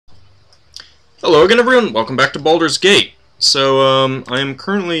Hello again, everyone. Welcome back to Baldur's Gate. So, I am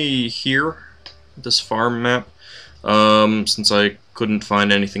currently here at this farm map. Since I couldn't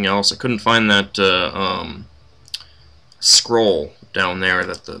find anything else, I couldn't find that scroll down there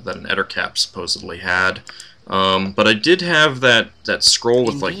that that an Ettercap supposedly had. But I did have that scroll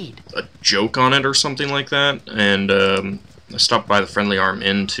with like a joke on it or something like that, and I stopped by the Friendly Arm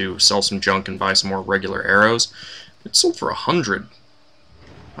Inn to sell some junk and buy some more regular arrows. It sold for 100.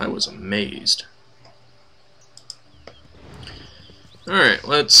 I was amazed. Alright,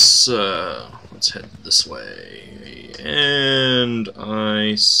 let's head this way. And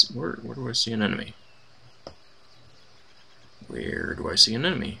where do I see an enemy? Where do I see an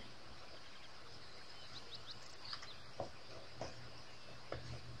enemy?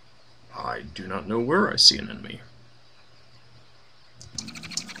 I do not know where I see an enemy.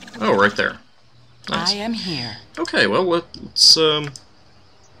 Oh, right there. Nice. I am here. Okay, well, let's They're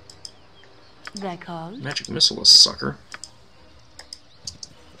called? magic missile this sucker.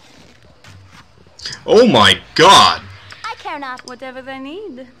 Oh my god! I care not. Whatever they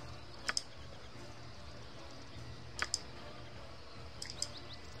need.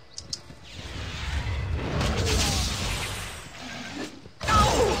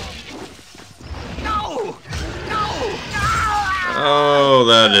 Oh,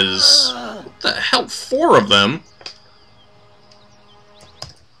 that is... What the hell? 4 of them?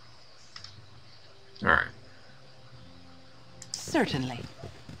 Alright. Certainly.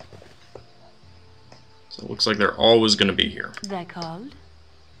 So it looks like they're always going to be here. They're called?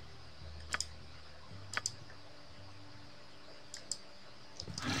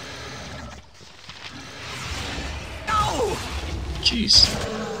 Jeez.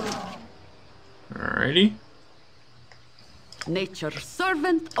 Alrighty. Nature's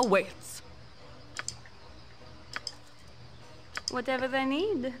servant awaits. Whatever they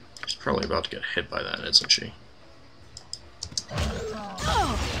need. She's probably about to get hit by that, isn't she?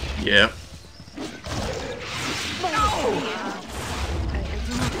 Yeah.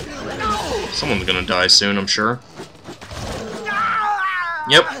 Someone's gonna die soon, I'm sure.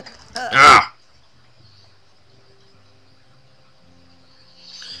 Yep. Ah!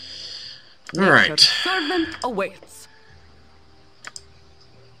 Alright. Nature's servant awaits.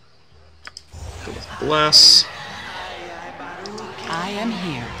 Go with Bless. I am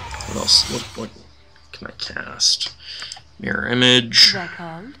here. What else? What can I cast? Mirror Image. They're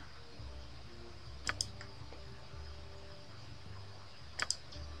called?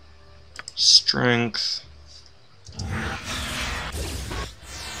 Strength.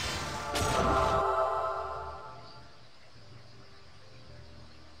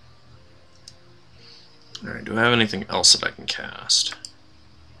 Alright, do I have anything else that I can cast?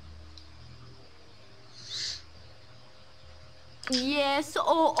 Yes,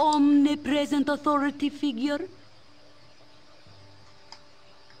 O omnipresent authority figure.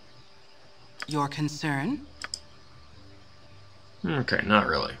 Your concern? Okay, not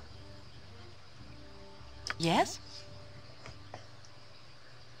really. Yes?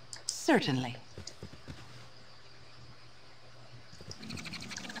 Certainly.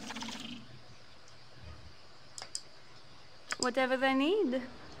 Whatever they need.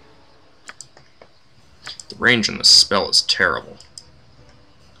 The range in this spell is terrible.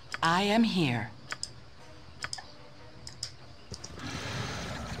 I am here.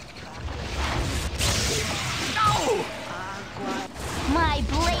 My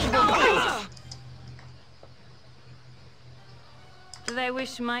blade will Do they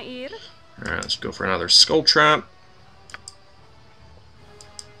wish my ear? Alright, let's go for another Skull Trap.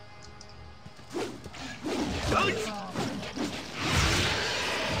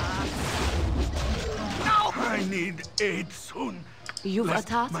 I need aid soon. You've a Lest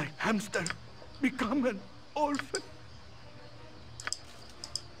task? my hamster become an orphan.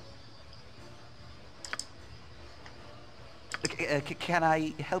 Can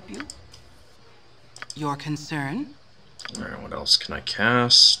I help you? Your concern? Alright, what else can I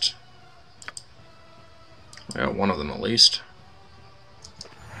cast? I got one of them at least.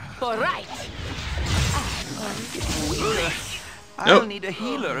 All right. I'll Nope. need a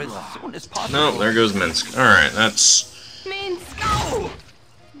healer as soon as possible. No, there goes Minsk. Alright, that's... Minsk!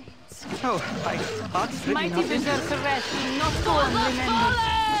 Oh, my heart's really Mighty not in this. berserker rest will not go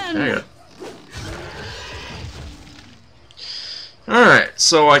unremembered. There you go. Alright,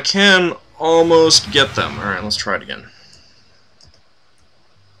 so I can almost get them. Alright, let's try it again.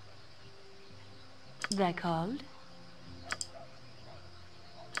 They're called?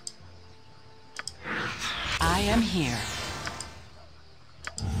 I am here.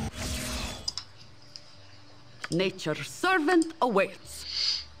 Nature's servant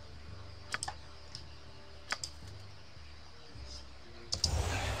awaits.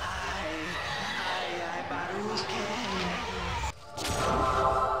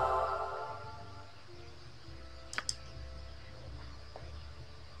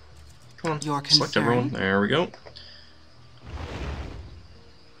 Come on, Your select concern? everyone. There we go.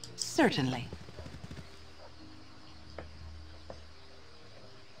 Certainly.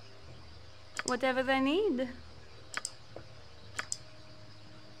 Whatever they need.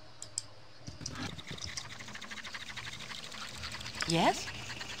 Yes,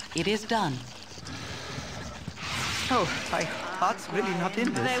 it is done. Oh, my heart's really not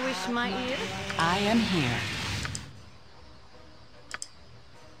in They this. wish my ear. I am here.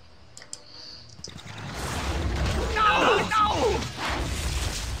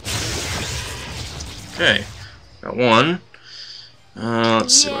 Okay, got one.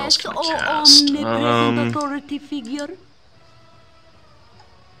 Let's see what else Yes, can I oh cast. omnipresent authority figure.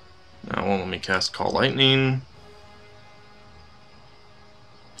 That won't let me cast Call Lightning.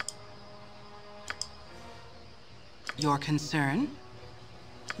 Your concern?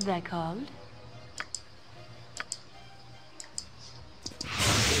 They called.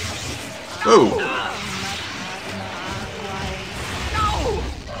 Oh!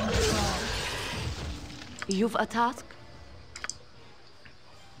 You've a task?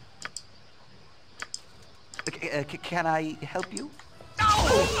 Can I help you?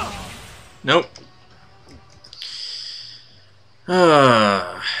 Nope.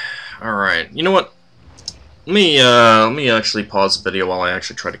 Alright, you know what? Let me actually pause the video while I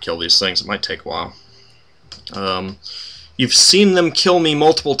actually try to kill these things. It might take a while. You've seen them kill me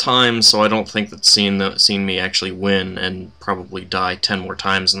multiple times, so I don't think that seeing me actually win and probably die 10 more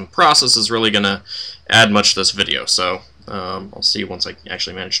times in the process is really gonna add much to this video. So I'll see once I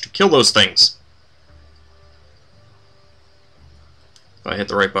actually manage to kill those things. If I hit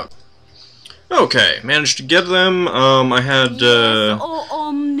the right button. Okay, managed to get them. I had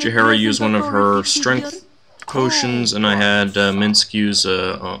Jahara use one of her strength potions, and I had Minsk use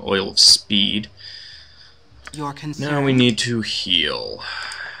oil of speed. Your concern? Now we need to heal.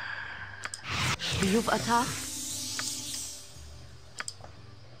 You've a task?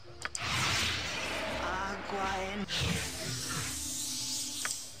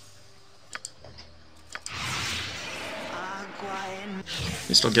 At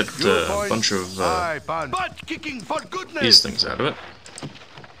least I'll get a bunch of Butt kicking for goodness. these things out of it.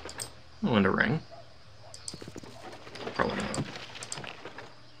 Oh, and a ring. Probably gonna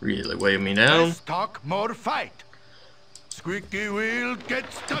really weigh me down. Less talk, more fight. Squeaky wheel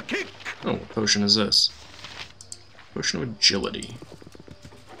gets the kick. Oh, what potion is this? Potion of agility.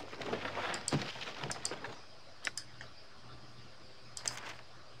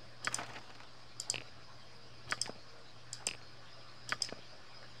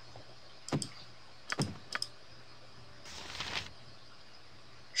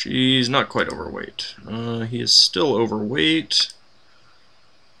 She's not quite overweight. He is still overweight.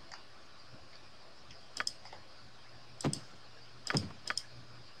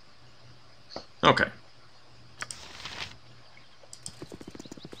 Okay.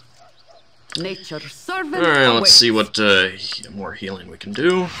 Nature's servant. Alright, let's awaits. see what more healing we can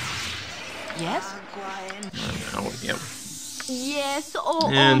do. Yes? Now, yep. Yes, oh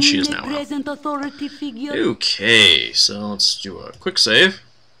And she is now out. omnipresent authority figure. Okay, so let's do a quick save.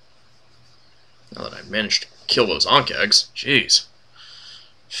 Now that I managed to kill those Ankh eggs. Jeez.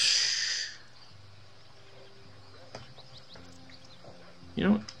 You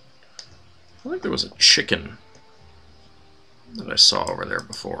know what? I think there was a chicken that I saw over there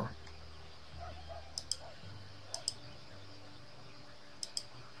before.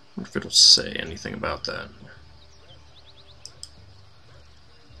 I wonder if it'll say anything about that.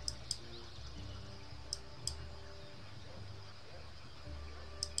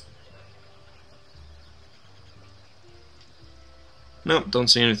 Nope, don't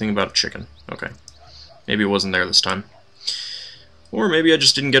see anything about a chicken. Okay. Maybe it wasn't there this time. Or maybe I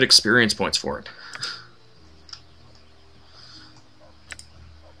just didn't get experience points for it.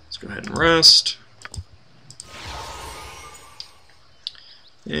 Let's go ahead and rest.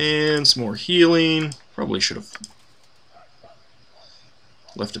 And some more healing. Probably should have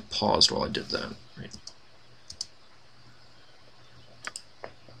left it paused while I did that. Right.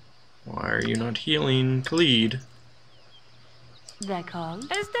 Why are you not healing, Khalid? They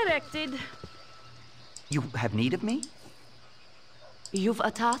called. As directed. You have need of me? You've a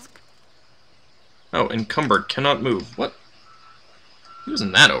task? Oh, encumbered, cannot move. What? He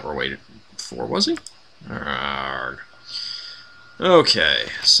wasn't that overweight before, was he? Arrgh. Okay,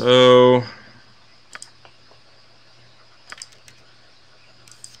 so...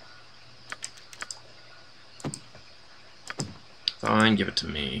 Fine, give it to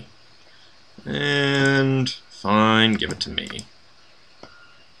me. And... Fine, give it to me.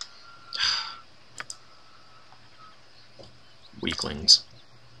 Weaklings.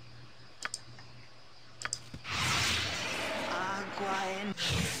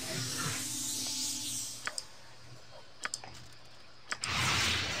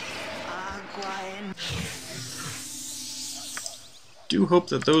 Do hope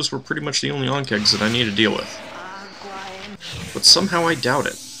that those were pretty much the only onkegs that I need to deal with. But somehow I doubt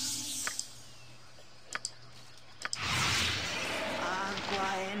it.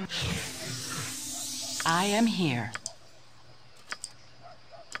 I am here.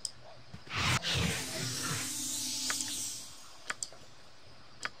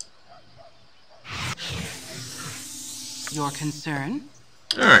 Your concern?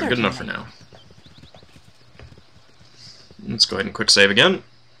 Alright, good enough for now. Let's go ahead and quick save again.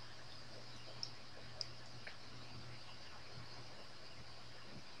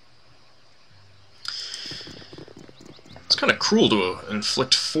 It's kind of cruel to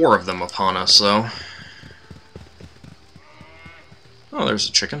inflict 4 of them upon us, though. Oh, there's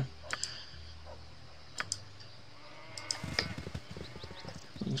a chicken.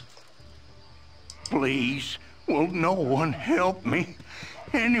 Please, will no one help me?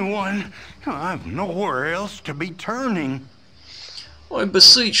 Anyone? I've nowhere else to be turning. I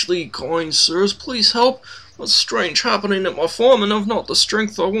beseech thee, kind sirs, please help. What's strange happening at my farm, and I've not the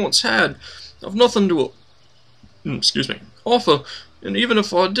strength I once had. I've nothing to offer, and even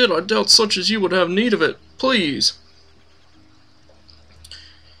if I did, I doubt such as you would have need of it. Please.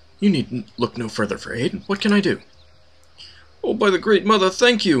 You need look no further for aid. What can I do? Oh, by the Great Mother,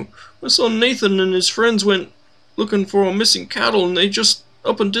 thank you. My son Nathan and his friends went looking for our missing cattle, and they just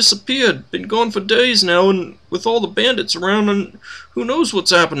up and disappeared. Been gone for days now, and with all the bandits around, and who knows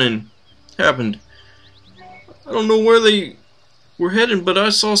what's happened. I don't know where they were heading, but I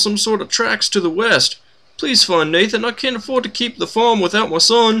saw some sort of tracks to the west. Please find Nathan. I can't afford to keep the farm without my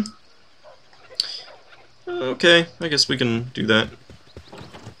son. Okay, I guess we can do that.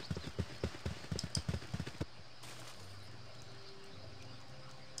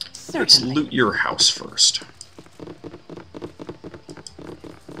 Let's Certainly. loot your house first.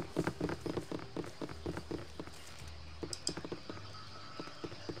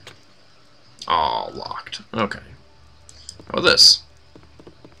 Oh, locked. Okay. How about this?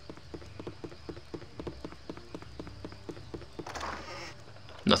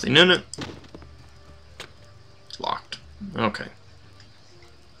 Nothing in it. Locked. Okay.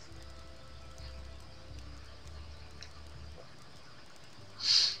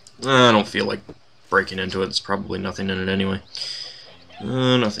 I don't feel like breaking into it. There's probably nothing in it anyway.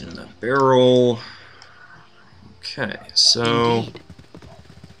 Nothing in that barrel. Okay, so... Indeed.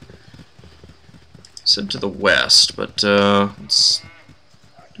 Said to the west, but let's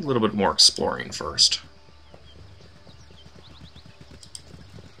do a little bit more exploring first.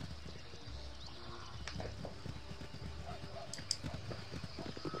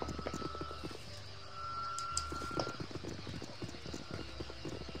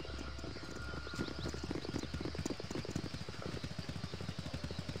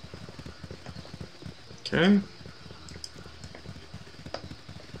 Okay.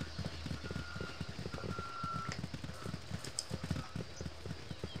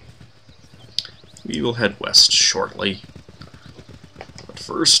 We will head west shortly. But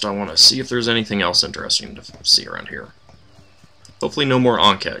first, I want to see if there's anything else interesting to see around here. Hopefully no more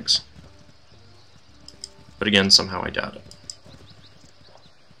onkegs. But again, somehow I doubt it.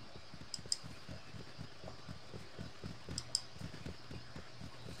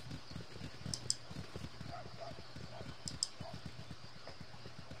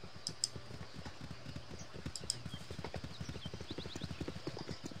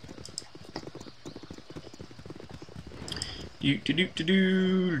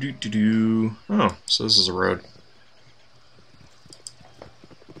 Oh, so this is a road.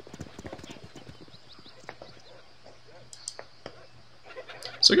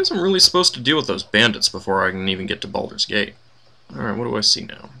 So I guess I'm really supposed to deal with those bandits before I can even get to Baldur's Gate. Alright, what do I see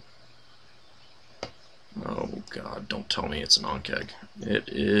now? Oh god, don't tell me it's an onkeg. It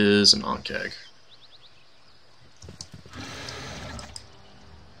is an onkeg.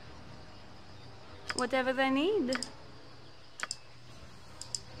 Whatever they need.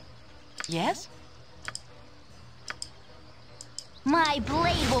 Yes? My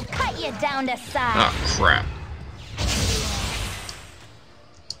blade will cut you down to size. Ah, crap.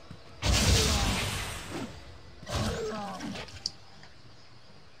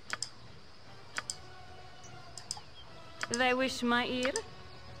 They wish my ear.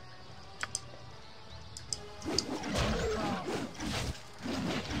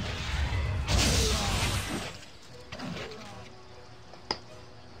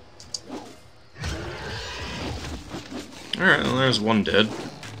 Alright, well, there's one dead.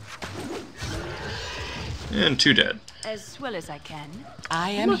 And 2 dead. As well as I can.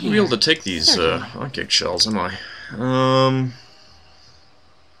 I I'm am not gonna be here. able to take these Certainly. egg shells, am I?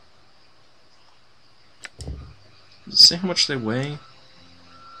 Does it say how much they weigh?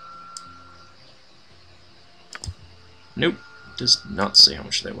 Nope, does not say how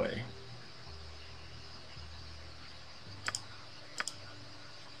much they weigh.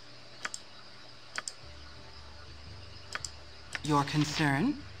 Your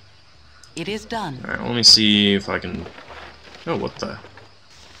concern? It is done. Alright, let me see if I can... Oh, what the...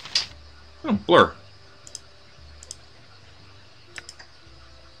 Oh, blur.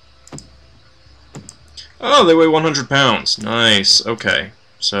 Oh, they weigh 100 pounds. Nice, okay.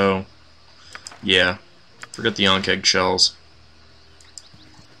 So, yeah. Forget the Ankh egg shells.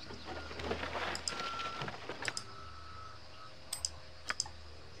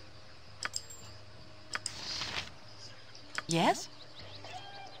 Yes?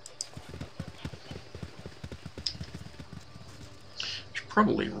 Should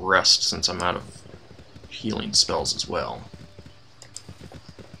probably rest since I'm out of healing spells as well.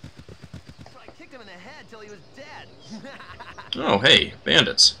 I kicked him in the head till he was dead. Oh, hey,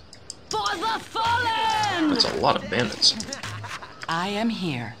 bandits. For the fallen! That's a lot of bandits. I am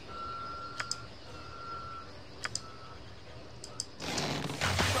here. I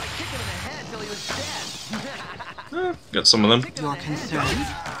kicked him in the head till he was dead. Got some of them. Your concern?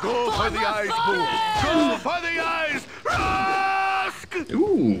 Go for the eyes, Boo! Go for the eyes! Rask!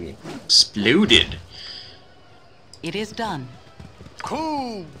 Ooh, exploded. It is done.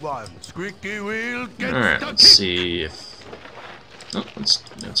 Cool one, Squeaky Wheel. Get Alright, stuck let's see if... Oh,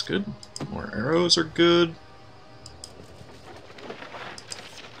 that's good. More arrows are good.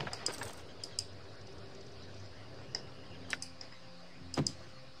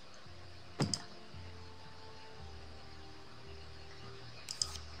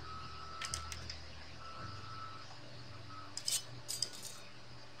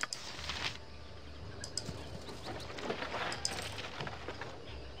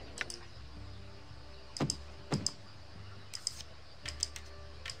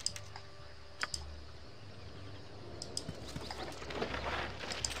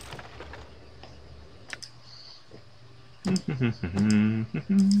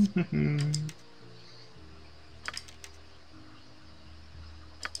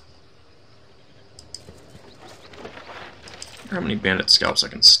 How many bandit scalps I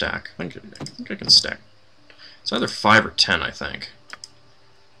can stack? I think I can stack. It's either 5 or 10, I think.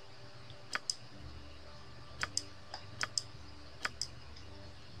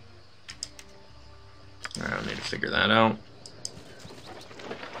 Alright, I need to figure that out.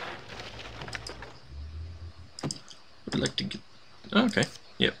 Would like to get... Oh, okay.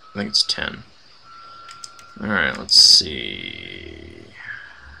 Yep, I think it's 10. Alright, let's see...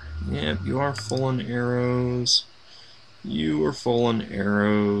 Yep, you are full on arrows. You are full on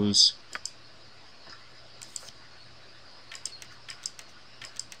arrows.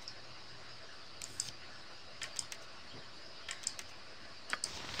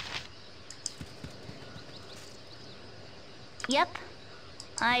 Yep.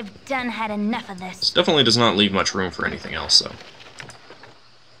 I've done had enough of this. This definitely does not leave much room for anything else, though.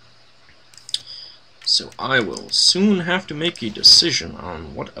 So I will soon have to make a decision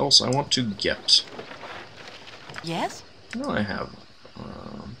on what else I want to get. Yes? Well, I have,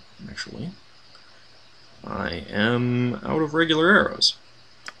 actually, I am out of regular arrows.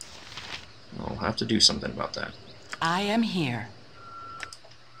 I'll have to do something about that. I am here.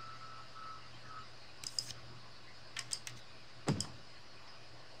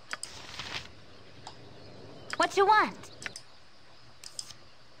 What you want?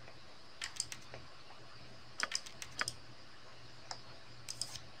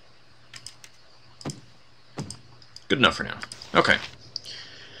 Good enough for now. Okay.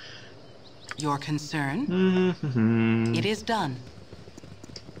 Your concern? Mm-hmm. It is done.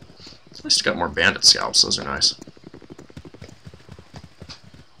 At least I got more bandit scalps. Those are nice.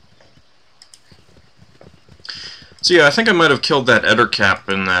 So yeah, I think I might have killed that Ettercap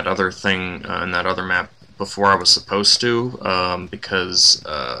in that other thing, in that other map before I was supposed to, because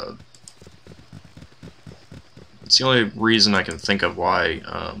it's the only reason I can think of why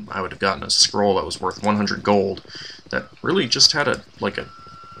I would have gotten a scroll that was worth 100 gold that really just had a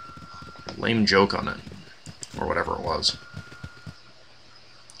lame joke on it, or whatever it was.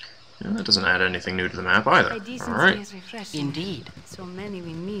 Yeah, that doesn't add anything new to the map either. A decency Alright. is refreshing. Indeed. So many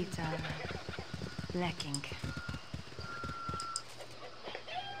we meet are lacking.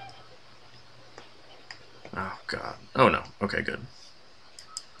 Oh god. Oh no. Okay, good.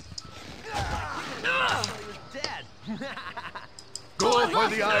 Till he was dead. Go for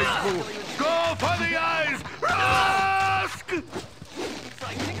the eyes, Boo! Go for the eyes! Rusk!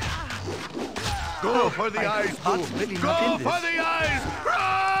 Go for the eyes, heart's Boo! really Go not in for this. the eyes!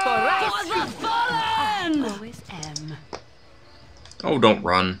 For the fallen! Always am. Oh, don't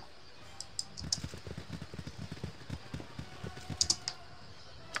run.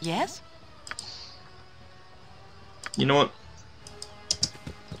 Yes? You know what?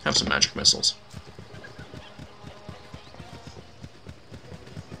 Have some magic missiles.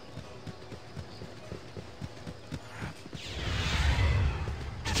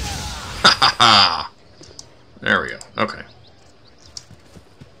 Ha ha ha! There we go. Okay.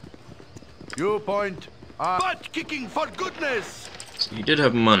 You point. Butt kicking for goodness! So you did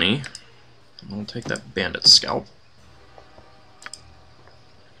have money. I'll take that bandit scalp.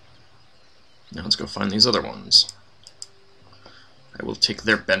 Now let's go find these other ones. I will take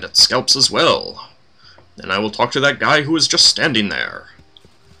their bandit scalps as well. Then I will talk to that guy who is just standing there.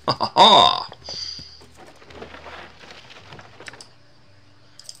 Ha ha ha!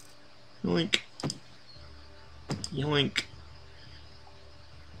 Yoink. Yoink.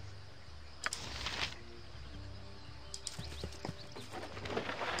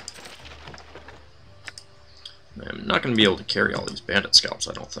 I'm not going to be able to carry all these bandit scalps,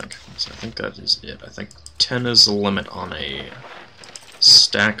 I don't think. So I think that is it. I think 10 is the limit on a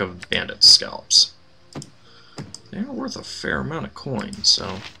stack of bandit scalps. They are worth a fair amount of coins,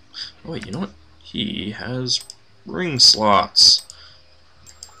 so... Oh wait, you know what? He has ring slots.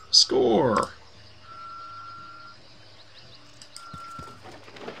 Score!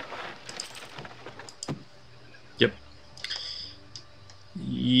 Yep.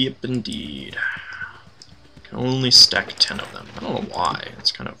 Yep, indeed. Can only stack 10 of them. I don't know why.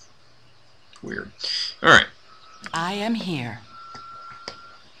 It's kind of weird. Alright. I am here.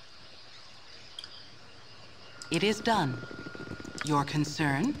 It is done. Your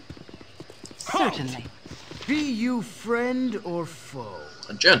concern? Certainly. Be you friend or foe?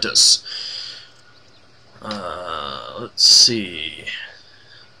 Agentis. Let's see.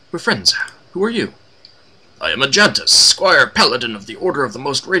 We're friends. Who are you? I am Agentis, Squire Paladin of the Order of the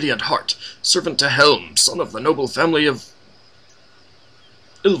Most Radiant Heart, servant to Helm, son of the noble family of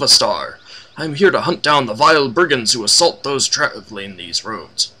Ilvastar. I am here to hunt down the vile brigands who assault those traveling these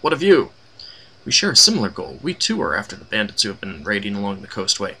roads. What of you? We share a similar goal. We too are after the bandits who have been raiding along the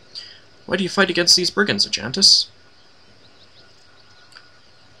coastway. Why do you fight against these brigands, Agentis?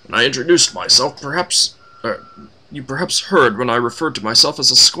 When I introduced myself, you perhaps heard when I referred to myself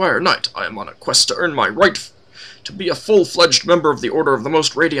as a Squire Knight. I am on a quest to earn my right to be a full-fledged member of the Order of the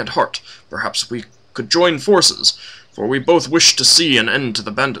Most Radiant Heart. Perhaps we could join forces, for we both wish to see an end to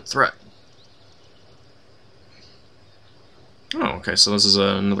the bandit threat. Oh, okay, so this is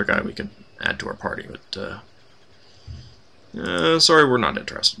another guy we could add to our party, but, sorry, we're not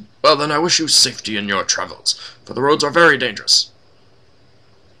interested. Well, then I wish you safety in your travels, for the roads are very dangerous.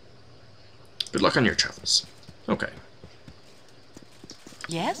 Good luck on your travels. Okay.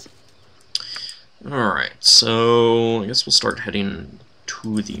 Yes? Alright, so I guess we'll start heading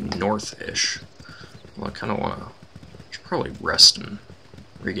to the north-ish. Well, I kind of want to... should probably rest and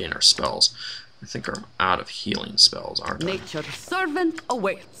regain our spells. I think I'm out of healing spells, aren't I? Nature's servant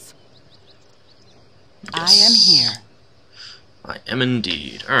awaits. I am here. I am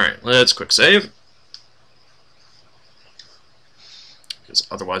indeed. Alright, let's quick save. Because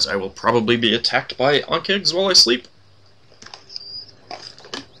otherwise I will probably be attacked by Ankegs while I sleep.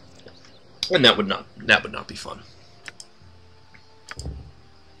 And that would not be fun.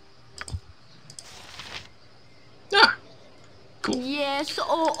 Ah! Cool. Yes,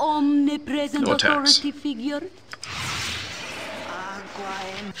 O omnipresent No attacks. authority figure.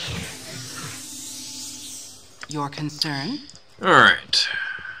 Your concern? Alright.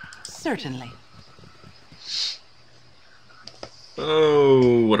 Certainly.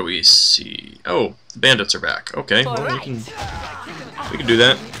 Oh, what do we see? Oh, the bandits are back. Okay, well, we can do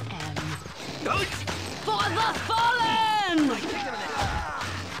that. For the fallen!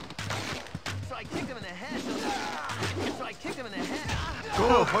 So I kicked him in the head. So I kicked him in the head.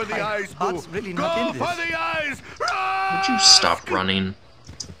 Go for the eyes, Boo! heart's really not in Go this. for the eyes! Would you stop running?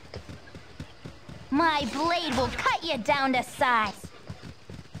 My blade will cut you down to size.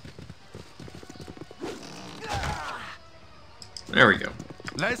 There we go.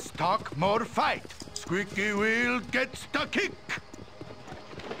 Less talk, more fight. Squeaky wheel gets the kick.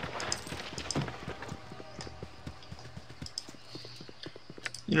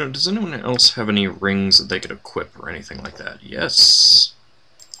 You know, does anyone else have any rings that they could equip or anything like that? Yes.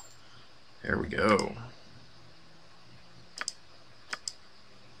 There we go.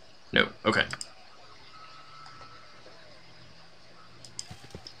 No, okay.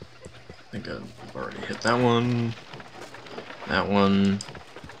 think I've already hit that one. That one.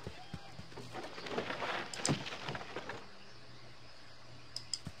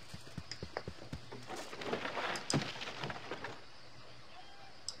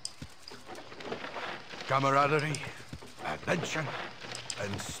 Camaraderie, attention,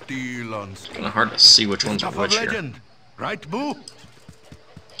 and steel on steel. Kind of hard to see which ones are Stuff which of here. legend, right, Boo?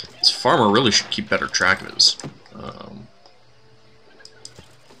 This farmer really should keep better track of his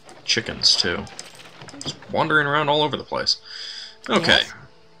chickens too. Just wandering around all over the place. Okay. Yes?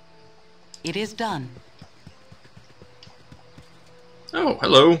 It is done. Oh,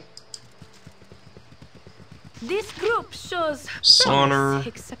 hello. This group shows Sonner. promise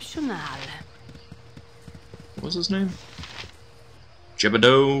exceptional. What was his name?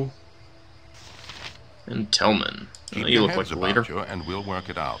 Jebediah and Tellman. Keep You your look like heads the about leader. you and we'll work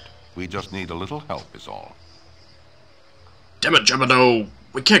it out. We just need a little help is all. Damn it, Jebediah!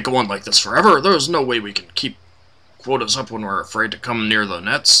 We can't go on like this forever. There's no way we can keep quotas up when we're afraid to come near the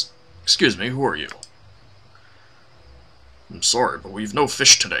nets. Excuse me, who are you? I'm sorry, but we've no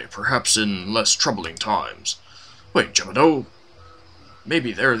fish today. Perhaps in less troubling times. Wait, Jebediah.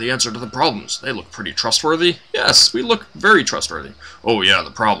 Maybe they're the answer to the problems. They look pretty trustworthy. Yes, we look very trustworthy. Oh yeah,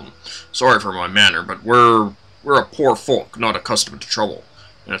 the problem. Sorry for my manner, but we're a poor folk, not accustomed to trouble.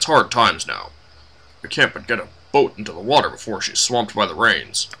 And it's hard times now. We can't but get a boat into the water before she's swamped by the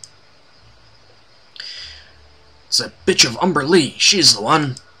rains. It's that bitch of Umber Lee. She's the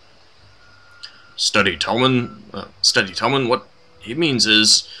one. Steady, Tellman. What he means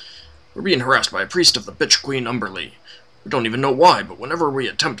is, we're being harassed by a priest of the bitch queen Umber Lee. We don't even know why, but whenever we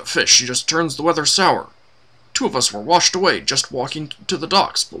attempt to fish, she just turns the weather sour. 2 of us were washed away just walking to the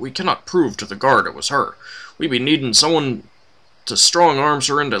docks, but we cannot prove to the guard it was her. We be needing someone to strong-arm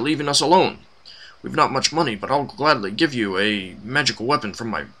her into leaving us alone. We've not much money, but I'll gladly give you a magical weapon from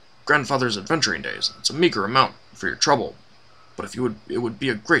my grandfather's adventuring days. It's a meager amount for your trouble, but if you would, it would be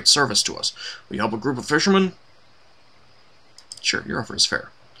a great service to us. Will you help a group of fishermen? Sure, your offer is fair.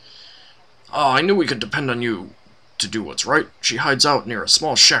 Ah, I knew we could depend on you to do what's right. She hides out near a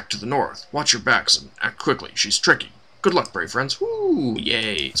small shack to the north. Watch your backs and act quickly. She's tricky. Good luck, brave friends. Woo!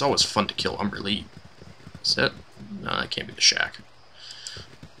 Yay! It's always fun to kill Umber Lee. Is that? No, that can't be the shack.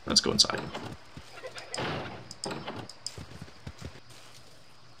 Let's go inside.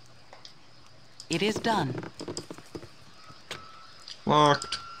 It is done.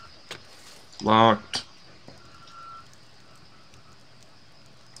 Locked. Locked.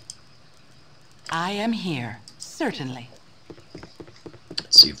 I am here, certainly.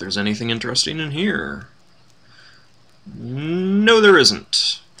 Let's see if there's anything interesting in here. No, there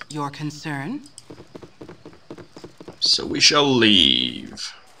isn't. Your concern? So we shall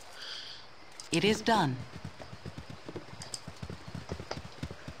leave. It is done.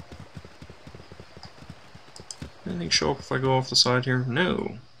 Anything show up if I go off the side here?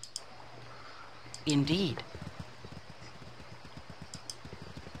 No. Indeed.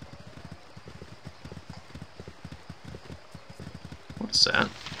 What's that?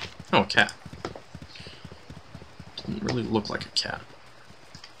 Oh, a cat. Didn't really look like a cat.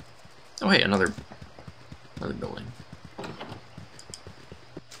 Oh, hey, another building.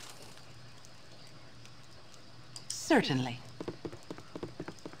 Certainly.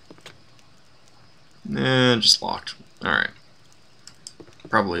 Nah, just locked. Alright.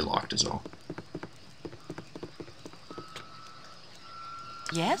 Probably locked as well.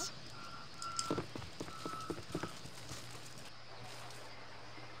 Yes?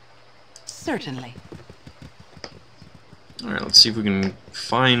 Certainly. Alright, let's see if we can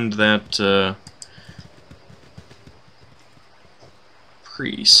find that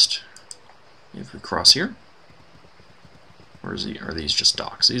priest. If we cross here? Or is are these just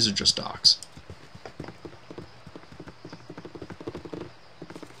docks? These are just docks.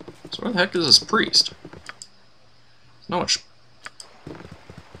 So where the heck is this priest? Not much.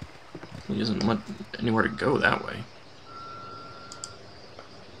 He isn't much anywhere to go that way.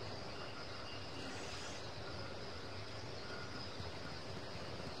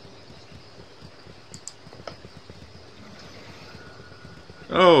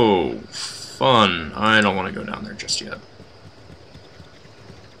 Oh, fun. I don't want to go down there just yet.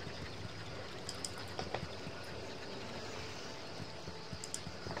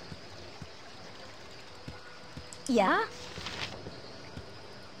 Yeah?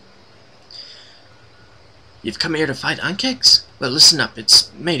 You've come here to fight Ankeks? Well, listen up.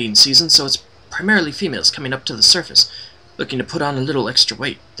 It's mating season, so it's primarily females coming up to the surface, looking to put on a little extra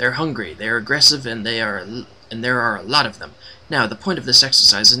weight. They're hungry, they're aggressive, and there are a lot of them. Now, the point of this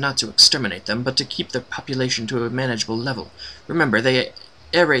exercise is not to exterminate them, but to keep the population to a manageable level. Remember, they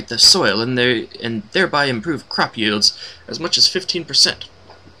aerate the soil and thereby improve crop yields as much as 15%.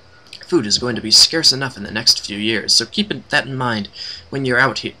 Food is going to be scarce enough in the next few years, so keep that in mind when you're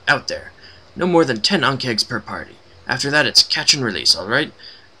out there. No more than 10 Ankegs per party. After that, it's catch and release, alright?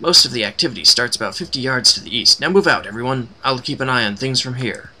 Most of the activity starts about 50 yards to the east. Now move out, everyone. I'll keep an eye on things from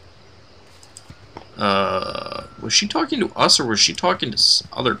here. Was she talking to us, or was she talking to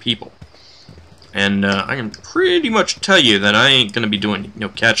other people? And, I can pretty much tell you that I ain't gonna be doing,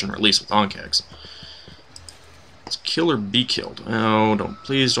 catch and release with Ankegs. It's kill or be killed. Oh,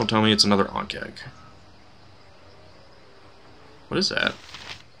 please don't tell me it's another Ankeg. What is that?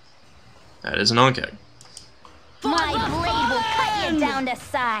 That is an Ankeg. My blade will cut you down to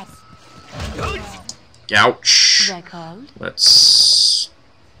size. Ouch. Record. Let's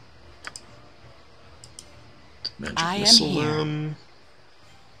magic I am missile here. them.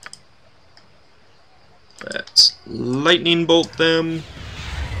 Let's lightning bolt them.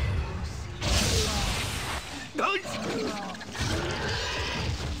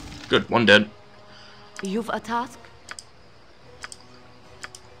 Good, one dead. You've a task?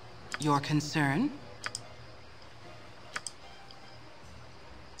 Your concern?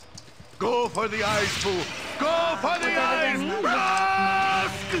 Go for the ice, Boo! Go for the ice!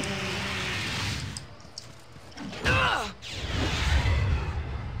 Blast!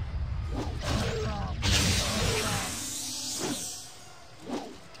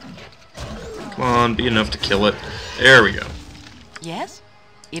 Come on, be enough to kill it. There we go. Yes,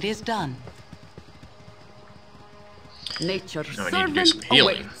 it is done. Nature's Now I need to do some servant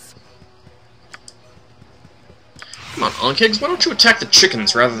healing. awaits. Come on, Ankegs, why don't you attack the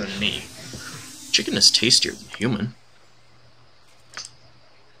chickens rather than me? Chicken is tastier than human.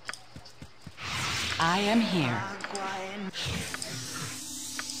 I am here.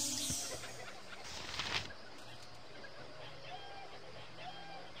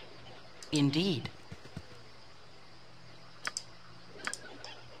 Indeed.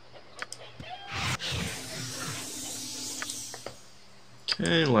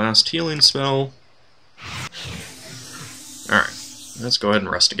 Okay, last healing spell. Alright, let's go ahead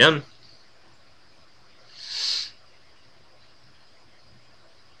and rest again.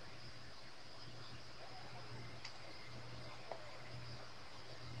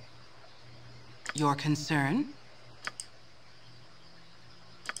 Your concern?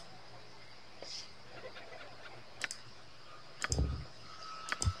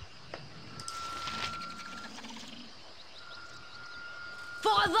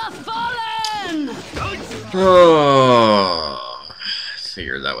 For the fallen! Oh, I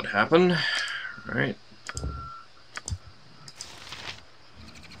figured that would happen. Alright.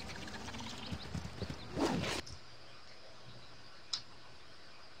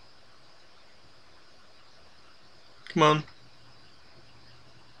 Come on.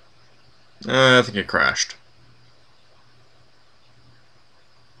 I think it crashed.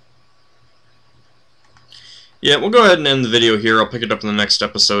 Yeah, we'll go ahead and end the video here. I'll pick it up in the next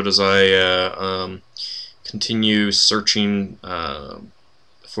episode as I continue searching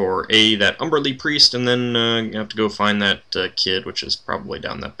for that Umberly priest, and then you have to go find that kid, which is probably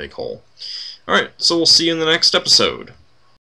down that big hole. Alright, so we'll see you in the next episode.